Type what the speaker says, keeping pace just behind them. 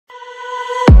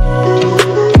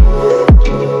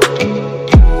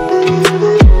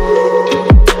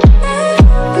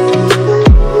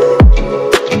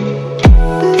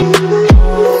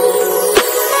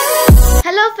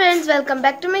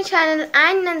my channel.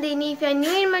 I am Nandini. If you are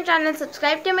new in my channel,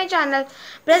 subscribe to my channel.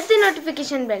 Press the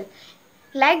notification bell.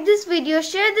 Like this video,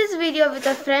 share this video with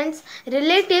your friends,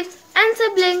 relatives and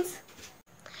siblings.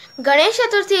 Ganesh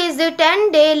Chaturthi is the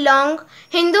 10-day long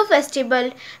Hindu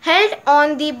festival held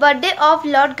on the birthday of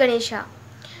Lord Ganesha.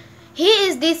 He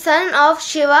is the son of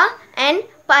Shiva and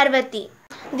Parvati.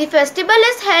 The festival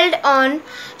is held on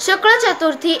Shukla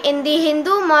Chaturthi in the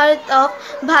Hindu month of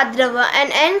Bhadrava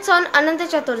and ends on Ananta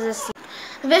Chaturdashi.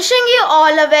 Wishing you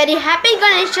all a very happy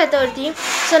Ganesh Chaturthi.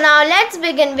 So now let's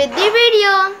begin with the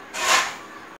video.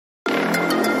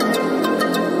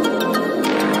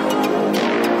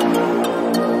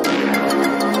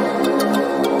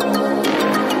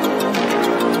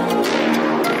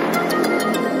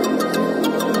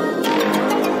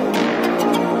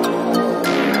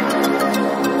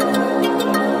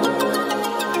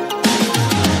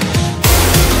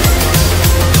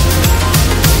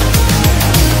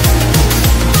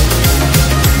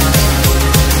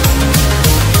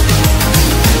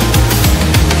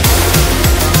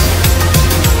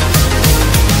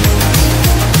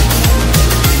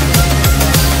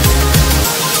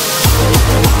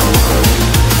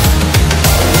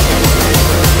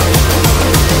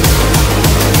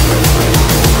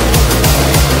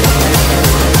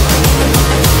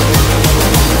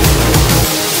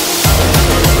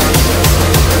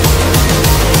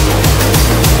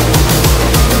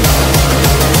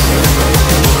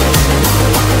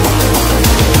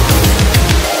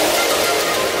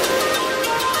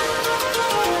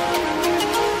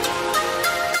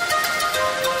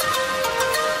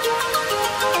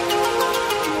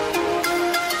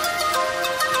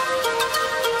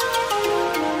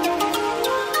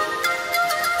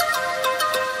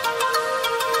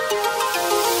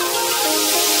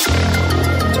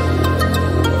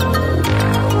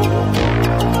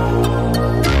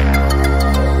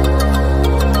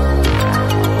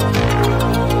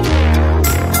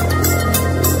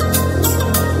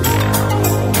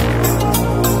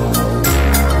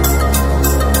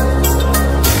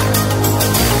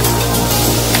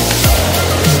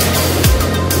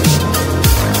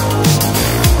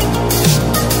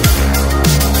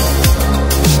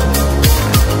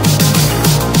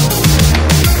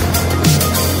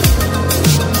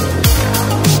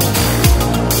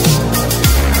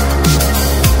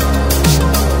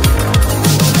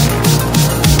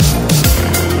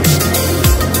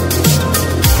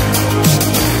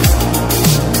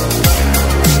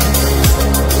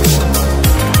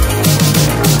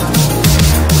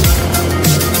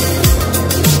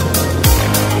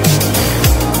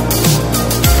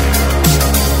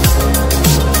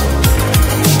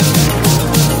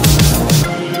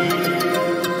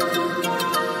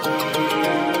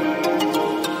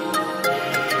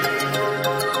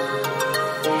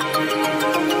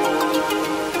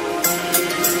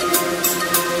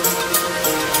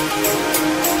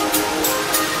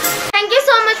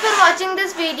 Watching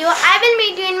this video. I will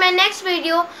meet you in my next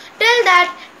video. Till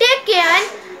that, take care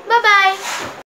and bye bye.